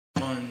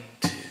1,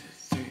 2,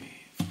 3,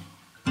 4.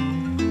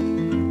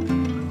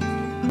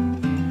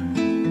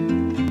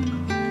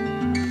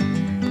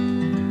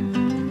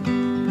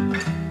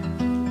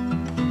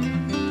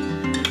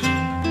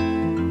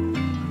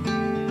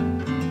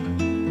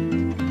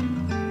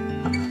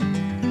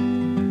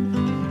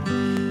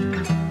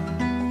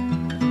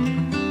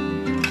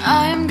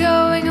 I'm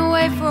going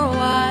away for a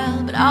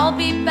while, but I'll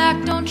be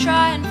back, don't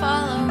try and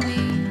follow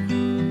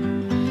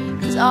me,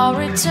 'cause I'll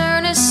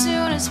return as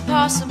soon as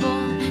possible.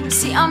 You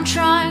see, I'm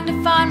trying to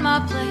find my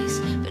place,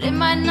 but it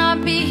might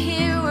not be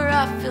here where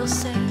I feel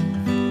safe.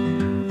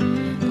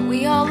 But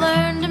we all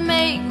learn to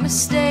make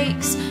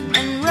mistakes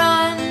and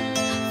run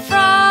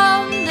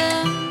from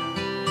them,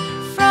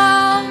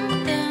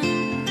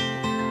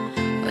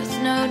 with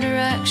no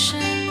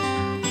direction.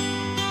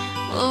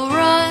 We'll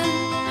run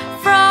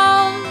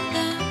from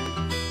them,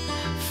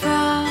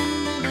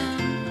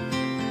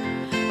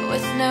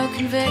 with no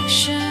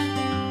conviction.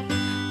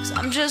 'Cause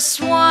I'm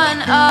just one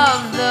of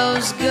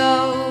those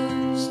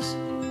ghosts,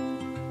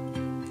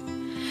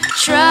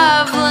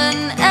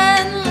 traveling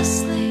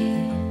endlessly.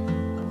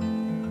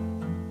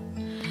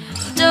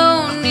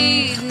 Don't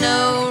need no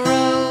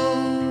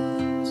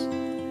roads.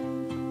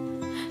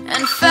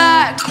 In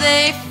fact,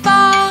 they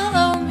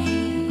follow me,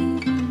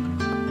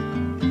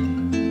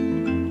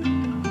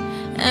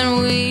 and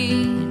we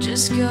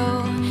just go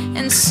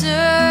in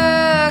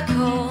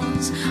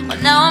circles.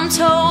 Well, now I'm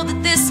told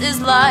that this is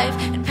life,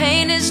 and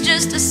pain is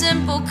just a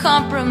simple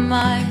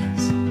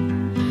compromise,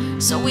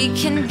 so we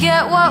can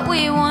get what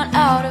we want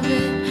out of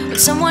it.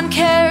 Would someone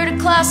care to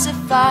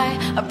classify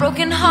our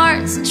broken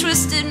hearts and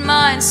twisted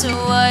minds, so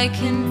I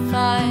can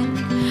find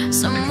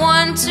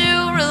someone to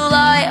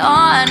rely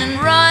on and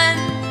run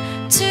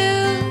to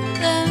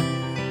them,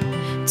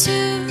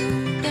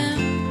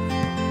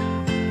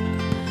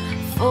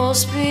 full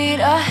speed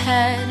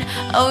ahead.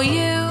 Oh,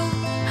 you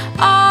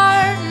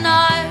are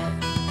not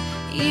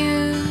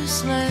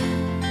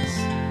useless.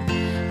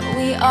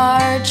 We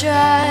are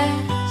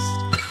just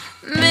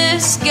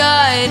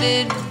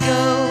misguided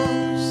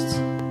ghosts,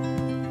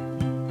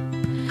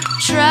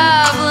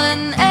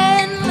 traveling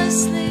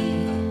endlessly.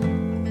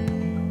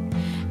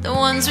 The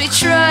ones we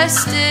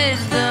trusted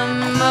the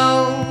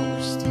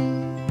most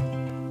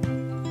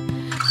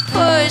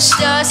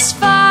pushed us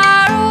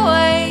far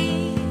away,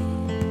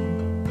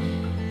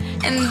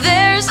 and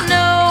there's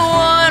no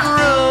one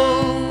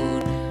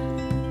road,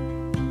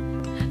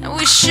 and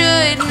we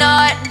should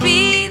not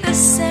be the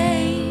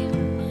same.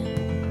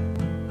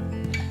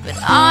 But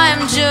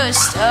I'm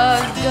just a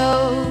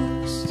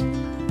ghost,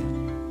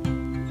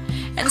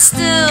 and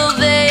still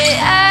they